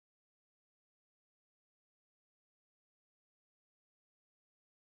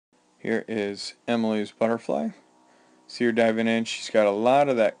Here is Emily's butterfly. See her diving in. She's got a lot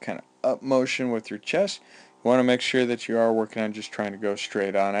of that kind of up motion with your chest. You want to make sure that you are working on just trying to go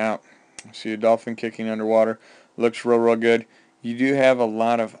straight on out. See a dolphin kicking underwater. Looks real good. You do have a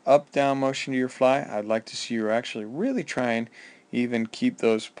lot of up-down motion to your fly. I'd like to see you actually really try and even keep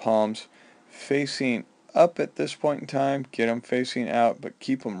those palms facing up at this point in time. Get them facing out, but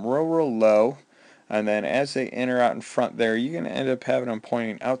keep them real low. And then as they enter out in front there, you're going to end up having them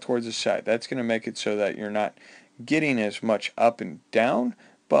pointing out towards the side. That's going to make it so that you're not getting as much up and down,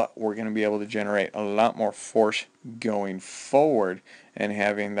 but we're going to be able to generate a lot more force going forward and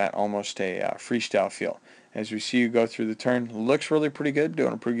having that almost a freestyle feel. As we see you go through the turn, looks really pretty good,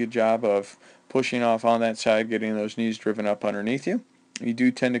 doing a pretty good job of pushing off on that side, getting those knees driven up underneath you. You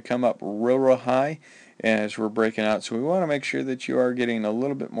do tend to come up real high as we're breaking out, so we want to make sure that you are getting a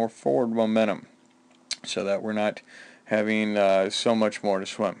little bit more forward momentum so that we're not having so much more to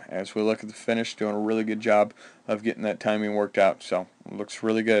swim. As we look at the finish, doing a really good job of getting that timing worked out. So it looks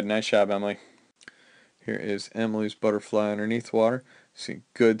really good. Nice job, Emily. Here is Emily's butterfly underneath water. See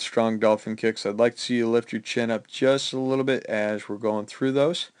good strong dolphin kicks. I'd like to see you lift your chin up just a little bit as we're going through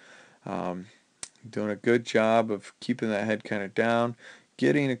those. Doing a good job of keeping that head kind of down,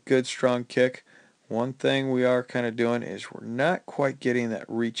 getting a good strong kick. One thing we are kind of doing is we're not quite getting that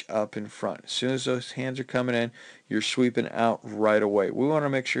reach up in front. As soon as those hands are coming in, you're sweeping out right away. We want to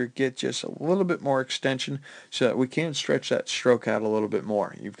make sure get just a little bit more extension so that we can stretch that stroke out a little bit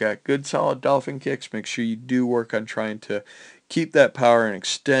more. You've got good solid dolphin kicks. Make sure you do work on trying to keep that power and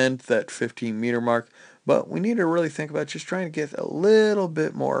extend that 15-meter mark. But we need to really think about just trying to get a little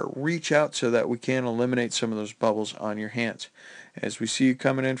bit more reach out so that we can eliminate some of those bubbles on your hands. As we see you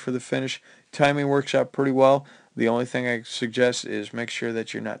coming in for the finish, timing works out pretty well. The only thing I suggest is make sure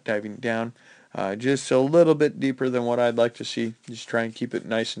that you're not diving down just a little bit deeper than what I'd like to see. Just try and keep it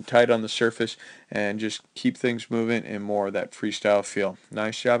nice and tight on the surface and just keep things moving in more of that freestyle feel.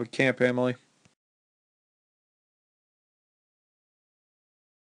 Nice job at camp, Emily.